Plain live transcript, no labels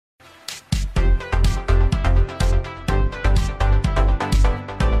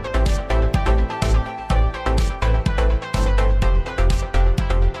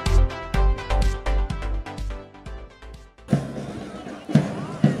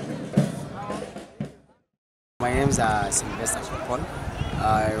names are Sylvester Paul.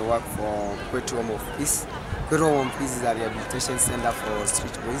 I work for Kwetu Home of Peace. Kwetu Home of Peace is a rehabilitation center for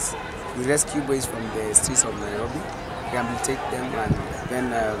street boys. We rescue boys from the streets of Nairobi, rehabilitate them, and then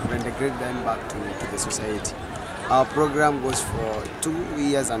reintegrate them back to the society. Our program goes for 2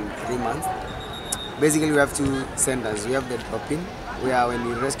 years and 3 months. Basically, we have 2 centers. We have the drop-in, where when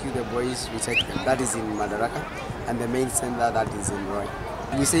we rescue the boys, we take them. That is in Madaraka, and the main center that is in Roy.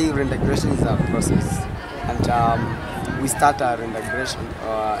 We say reintegration is a process, and we start our reintegration.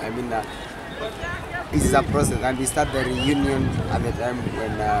 It is a process, and we start the reunion at the time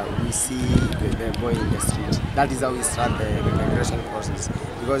when we see the boy in the street. That is how we start the reintegration process.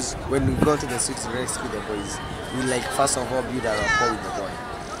 Because when we go to the streets to rescue the boys, we first of all build a rapport with the boy.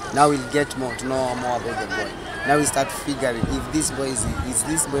 Now we'll get to know more about the boy. Now we start figuring if this boy is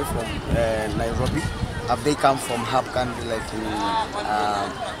this boy from Nairobi. Have they come from hub country like in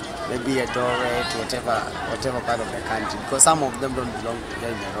maybe a Eldoret, whatever part of the country? Because some of them don't belong here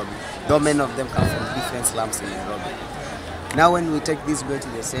in Nairobi. Though many of them come from different slums in Nairobi. Now when we take this boy to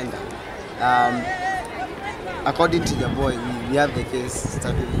the center, according to the boy, we have the case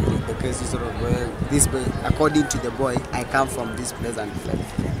started with the case sort of where this boy, according to the boy, I come from this place and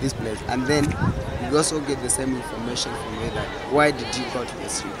this place, and then we also get the same information from me that why did you go to the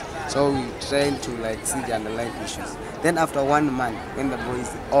street? So we try to see the underlying issues. Then after 1 month, when the boy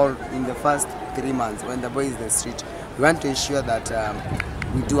is, or in the first 3 months, when the boy is in the street, we want to ensure that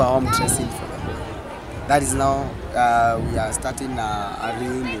we do a home tracing for the boy. That is now we are starting a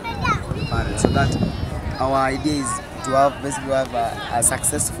reunion for the parents, so that our idea is to have a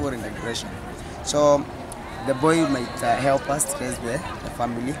successful integration. So the boy might help us trace the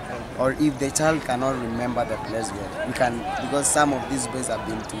family, or if the child cannot remember the place well, we can, because some of these boys have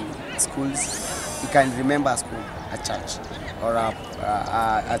been to schools, we can remember a school, a church, or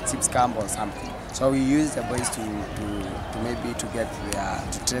a tips camp or something. So we use the boys to maybe to get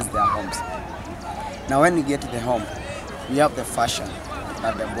to trace their homes. Now when we get to the home, we have the fashion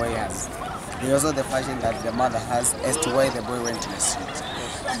that the boy has. There's also the fashion that the mother has as to why the boy went to the street.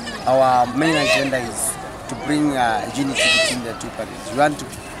 Our main agenda is to bring unity between the two parents. We want to,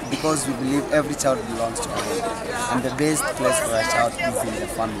 because we believe every child belongs to a home, and the best place for a child is in the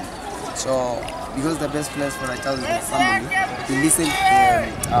family. So, because the best place for a child is in the family, we listen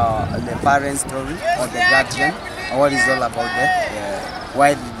to the parents' story or the guardian, or what is all about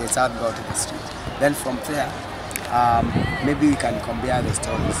why did the child go to the street. Then from there, maybe we can compare the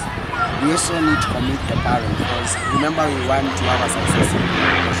stories. We also need to commit the parent, because remember we want to have a successful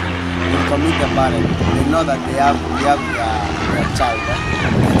education. We commit the parent. They know that they have their child.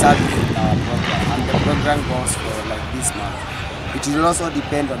 The child is in our program, and the program goes for this month. It will also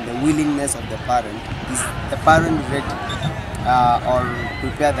depend on the willingness of the parent. Is the parent ready or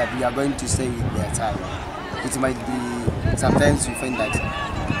prepared that we are going to stay with their child? It might be, sometimes you find that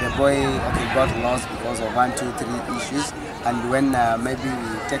the boy got lost because of 1, 2, 3 issues, and when maybe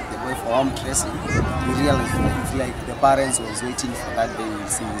we take the boy for home tracing, we realize it's like the parents was waiting for that day to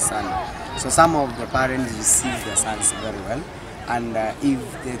see his son. So some of the parents receive their sons very well, and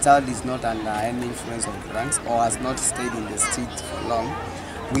if the child is not under any influence of drugs or has not stayed in the street for long,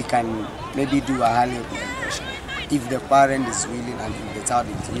 we can maybe do a early integration. If the parent is willing and if the child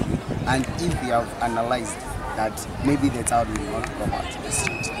is willing, and if we have analyzed that maybe the child will not go back to the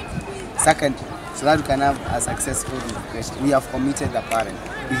street. Second, so that we can have a successful integration, we have committed the parent.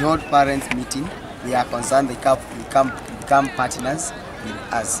 We hold parents meeting, we are concerned they become partners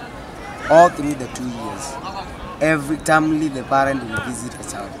with us all through the 2 years. Every time the parent will visit the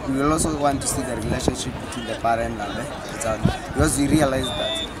child. We will also want to see the relationship between the parent and the child, because we realize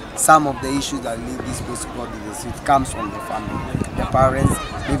that some of the issues that lead these boys to go to the street comes from the family. The parents,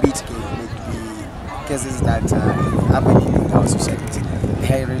 maybe it can be cases that happen in our society. The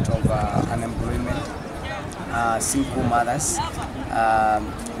high rate of unemployment, single mothers. I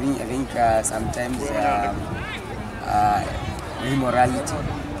think sometimes immorality.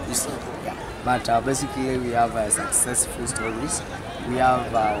 You see, yeah. But basically, we have successful stories. We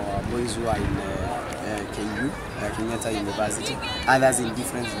have our boys who are in KU, Kenyatta University, others in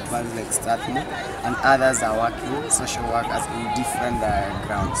different universities like Strathmore, and others are working social workers in different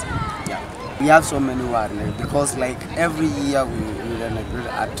grounds. Yeah. We have so many who are because every year we recruit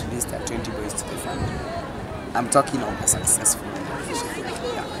at least 20 boys to the family. I'm talking of the successful integration.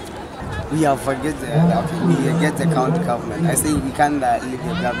 Yeah. We have we get the county government. I say we can't leave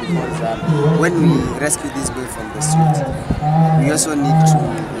the gap, because when we rescue this boy from the street, we also need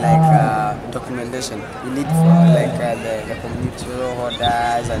to documentation. We need the community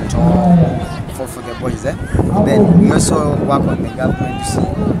orders and all for the boys. Then we also work on the government to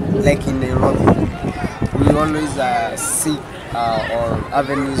see, in Nairobi, we always seek or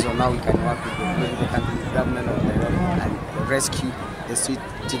avenues on how we can work with the country, government of Nairobi and rescue the street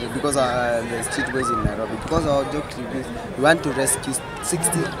children, because the street boys in Nairobi. Because our objective is we want to rescue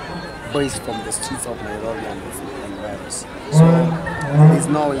 60 boys from the streets of Nairobi and virus. So there's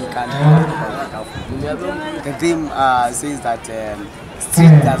no way you can't do that. The team says that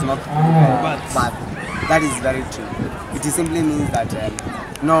street does not bad. That is very true. It simply means that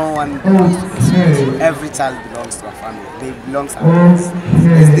no one belongs to the street. Every child belongs to a family. They belong somewhere.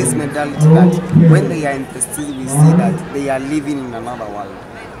 There's this mentality that when they are in the street, we see that they are living in another world,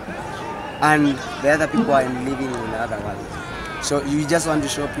 and the other people are living in another world. So you just want to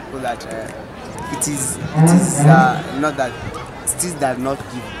show people that it is not that street does not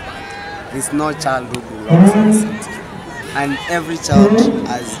give back. There's no child who belongs to the city, and every child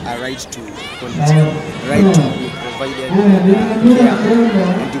has a right to quality, right to be provided care,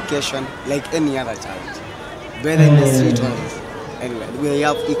 education like any other child, whether in the street or anywhere. We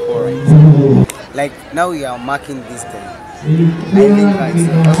have equal rights. Like now we are marking this day. I think that it's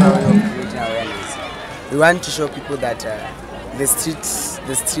another way of creating awareness. We want to show people that the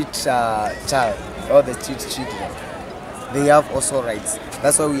street child or the street children, they have also rights.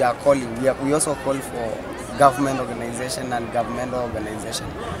 That's why we are calling. We also call for government organization and governmental organization,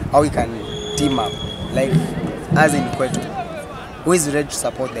 how we can team up, like as in Kwetu, who is ready to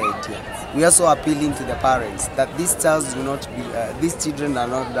support the idea. We also appealing to the parents that these children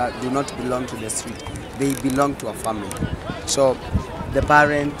do not belong to the street. They belong to a family. So the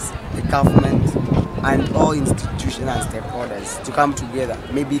parents, the government, and all institutions and stakeholders to come together,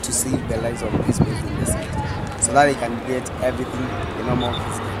 maybe to save the lives of these people in the city, so that they can get everything the normal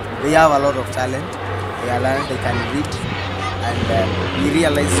kids get. They have a lot of talent. They are learned, they can read, and we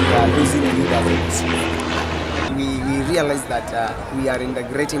realize we are losing leaders in this world. We realize that we are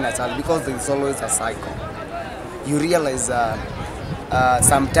integrating a child because there is always a cycle. You realize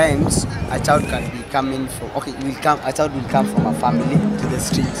sometimes a child can be coming from, a child will come from a family to the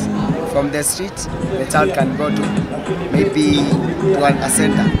street. From the street, the child can go to maybe to a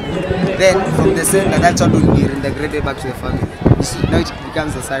center. Then from the center, that child will be integrated back to the family. You see, now it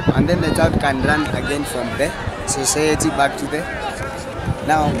becomes a cycle, and then the child can run again from the society back to the.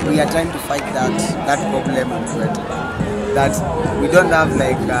 Now we are trying to fight that problem, that we don't have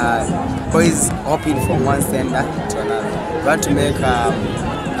like boys hopping from one center to another. We want to make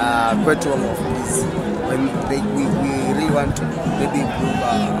Kwetu of this. When we really want to maybe improve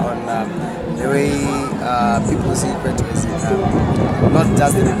on the way people see Kwetu as not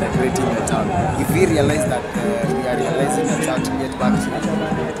just integrating the town. If we realize that we are realizing the town to get back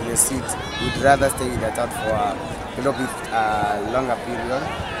to the seat, we'd rather stay in the town for a little bit longer period,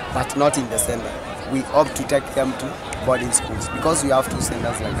 but not in the center. We opt to take them to boarding schools because we have two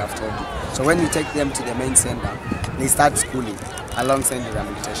centers, like I've told you. So when we take them to the main center, they start schooling alongside the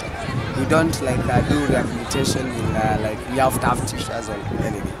rehabilitation. We don't like do rehabilitation in like we have to have teachers or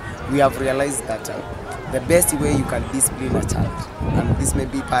anything. We have realized that the best way you can discipline a child, and this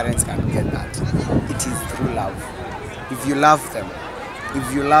maybe parents can get that, it is through love. If you love them,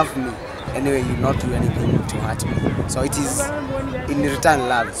 if you love me, anyway, you not do anything to hurt me. So it is in return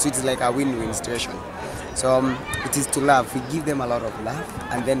love. So it's like a win-win situation. So it is to love. We give them a lot of love,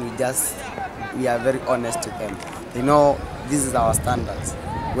 and then we are very honest to them. They know this is our standards.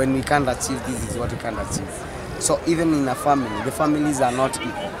 When we can't achieve this, is what we can't achieve. So even in a family, the families are not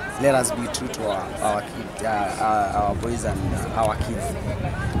equal. Let us be true to our kids, our boys and our kids.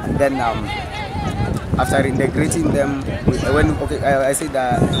 And then after integrating them, I say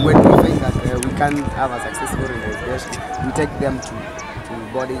that when we find that we can have a successful integration, we take them to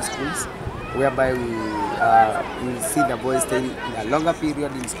boarding schools, whereby we see the boys staying in a longer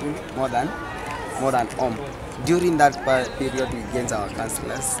period in school, more than home. During that period, we gain our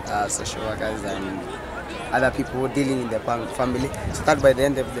counselors, social workers, and other people dealing in the family, so that by the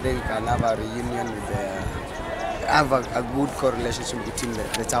end of the day, we can have a reunion with have a good correlation between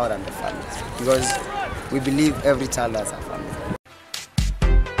the child and the family, because we believe every child has a family.